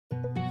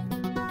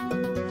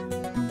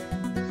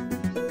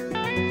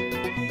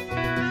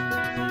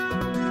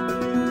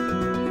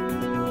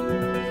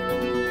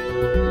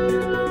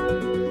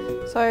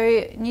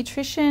So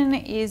nutrition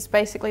is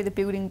basically the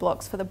building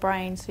blocks for the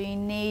brain. So you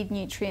need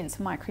nutrients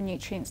and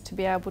micronutrients to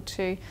be able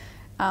to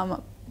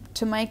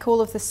make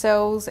all of the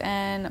cells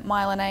and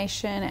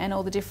myelination and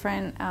all the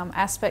different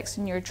aspects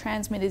and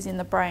neurotransmitters in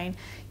the brain.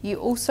 You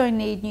also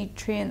need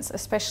nutrients,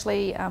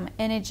 especially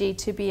energy,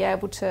 to be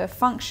able to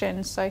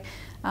function. So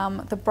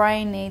the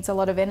brain needs a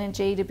lot of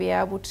energy to be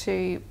able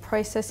to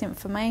process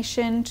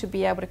information, to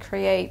be able to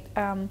create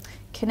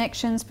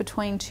connections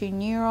between two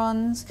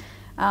neurons.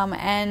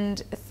 And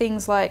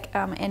things like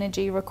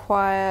energy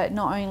require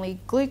not only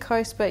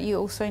glucose, but you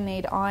also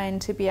need iron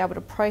to be able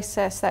to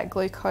process that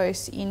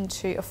glucose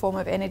into a form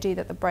of energy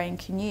that the brain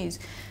can use.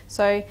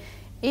 So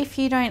if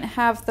you don't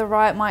have the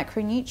right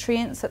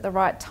micronutrients at the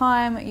right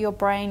time, your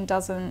brain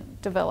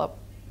doesn't develop.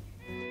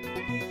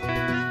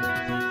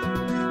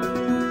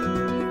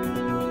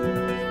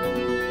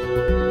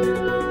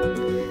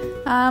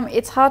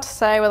 It's hard to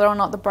say whether or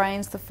not the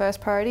brain's the first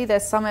priority.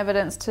 There's some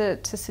evidence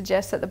to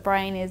suggest that the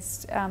brain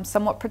is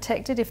somewhat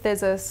protected if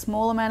there's a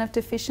small amount of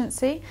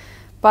deficiency,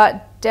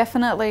 but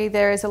definitely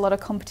there is a lot of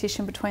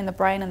competition between the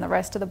brain and the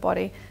rest of the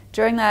body.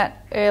 During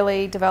that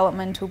early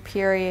developmental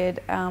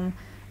period,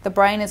 the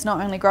brain is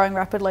not only growing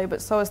rapidly,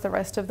 but so is the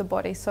rest of the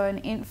body. So an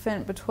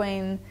infant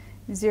between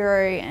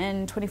 0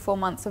 and 24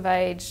 months of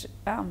age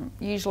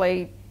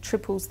usually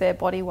triples their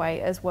body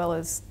weight as well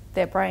as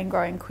their brain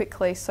growing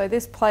quickly. So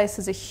this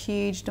places a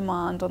huge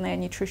demand on their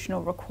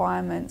nutritional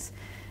requirements,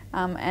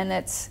 and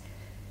it's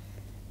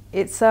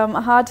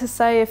hard to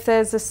say if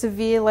there's a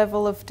severe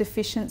level of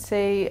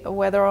deficiency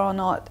whether or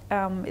not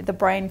the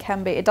brain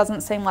can be. It doesn't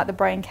seem like the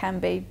brain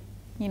can be,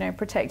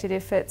 protected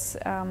if it's,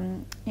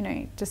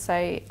 just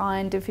say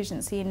iron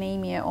deficiency,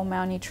 anemia, or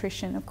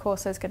malnutrition. Of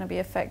course, there's going to be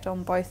effect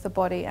on both the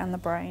body and the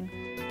brain.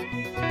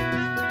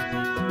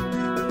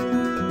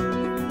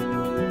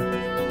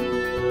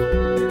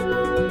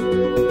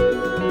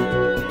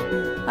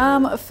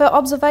 For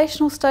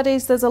observational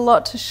studies, there's a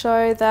lot to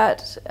show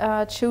that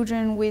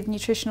children with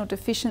nutritional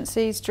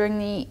deficiencies during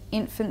the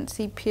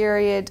infancy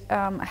period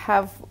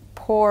have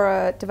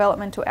poorer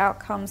developmental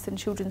outcomes than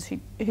children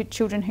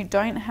who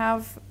don't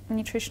have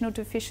nutritional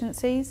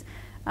deficiencies.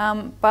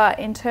 But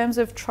in terms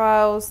of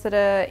trials that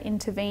are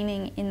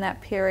intervening in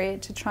that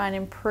period to try and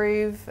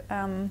improve,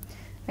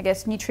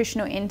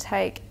 nutritional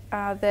intake,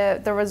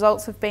 the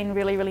results have been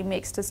really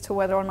mixed as to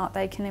whether or not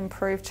they can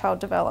improve child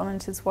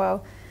development as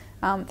well.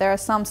 There are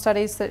some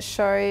studies that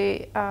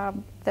show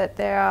that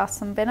there are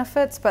some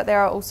benefits, but there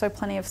are also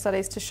plenty of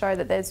studies to show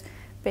that there's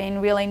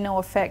been really no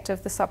effect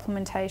of the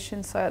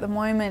supplementation. So at the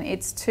moment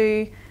it's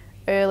too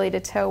early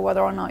to tell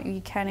whether or not you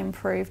can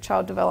improve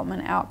child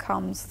development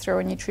outcomes through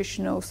a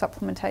nutritional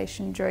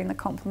supplementation during the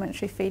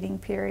complementary feeding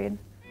period.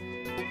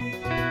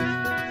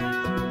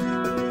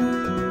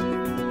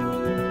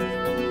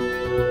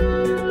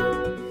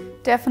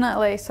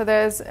 Definitely. So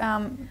there's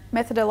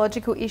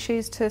methodological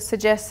issues to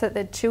suggest that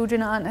the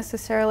children aren't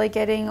necessarily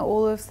getting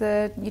all of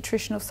the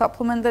nutritional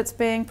supplement that's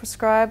being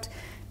prescribed.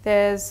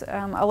 There's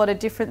a lot of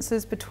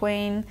differences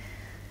between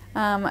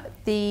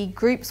the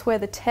groups where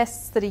the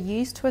tests that are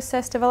used to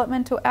assess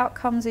developmental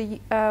outcomes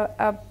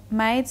are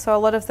made. So a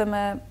lot of them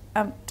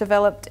are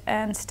developed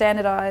and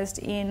standardised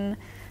in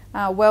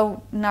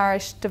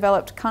well-nourished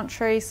developed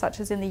countries such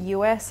as in the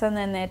US, and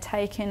then they're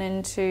taken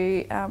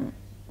into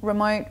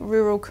remote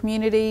rural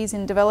communities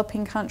in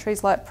developing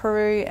countries like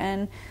Peru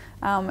and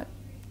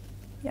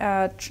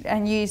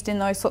used in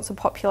those sorts of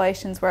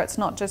populations where it's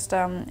not just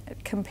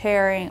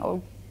comparing or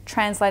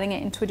translating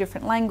it into a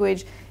different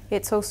language,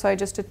 it's also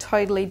just a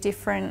totally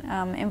different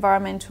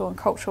environmental and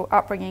cultural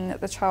upbringing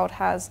that the child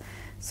has.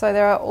 So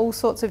there are all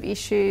sorts of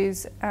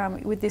issues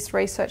with this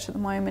research at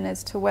the moment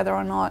as to whether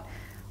or not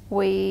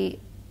we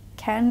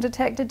can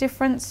detect a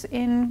difference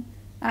in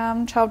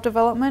child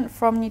development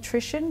from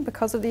nutrition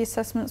because of the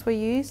assessments we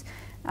use,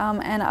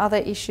 and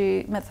other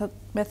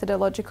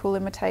methodological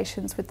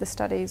limitations with the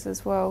studies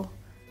as well.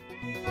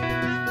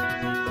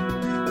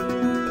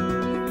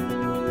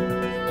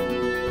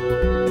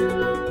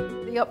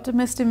 The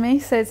optimist in me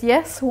says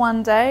yes,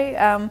 one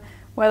day.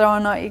 Whether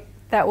or not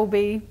that will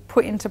be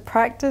put into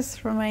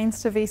practice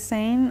remains to be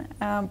seen,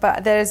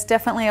 but there's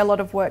definitely a lot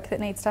of work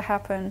that needs to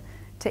happen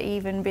to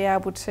even be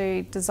able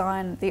to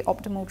design the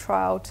optimal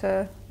trial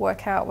to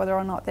work out whether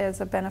or not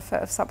there's a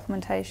benefit of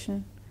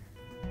supplementation.